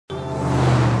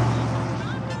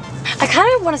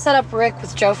kind of want to set up Rick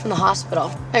with Joe from the hospital.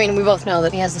 I mean, we both know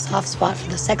that he has a soft spot for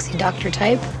the sexy doctor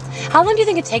type. How long do you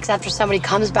think it takes after somebody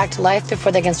comes back to life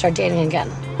before they can start dating again?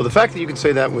 Well, the fact that you can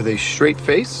say that with a straight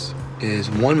face is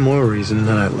one more reason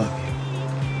that I love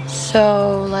you.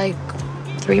 So, like,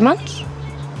 3 months?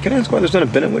 Can I ask why there's not a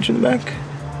Bennett witch in the back?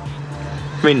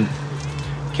 I mean,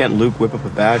 can't Luke whip up a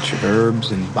batch of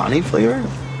herbs and Bonnie flavor?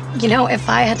 You know, if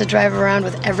I had to drive around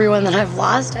with everyone that I've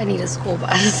lost, I need a school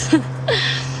bus.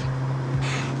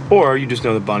 Or you just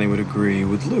know that Bonnie would agree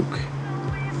with Luke.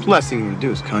 The last thing you want to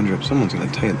do is conjure up someone's going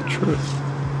to tell you the truth.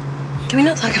 Can we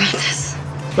not talk about this?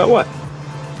 About what?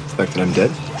 The fact that I'm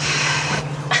dead?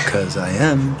 Because I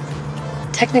am.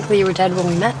 Technically, you were dead when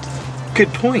we met. Good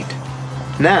point.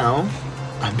 Now,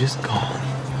 I'm just gone.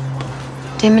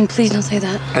 Damon, please don't say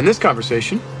that. And this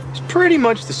conversation is pretty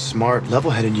much the smart,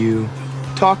 level-headed you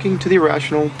talking to the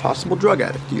irrational, possible drug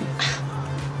addict you.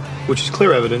 Which is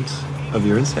clear evidence of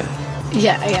your insanity.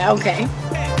 Yeah, okay.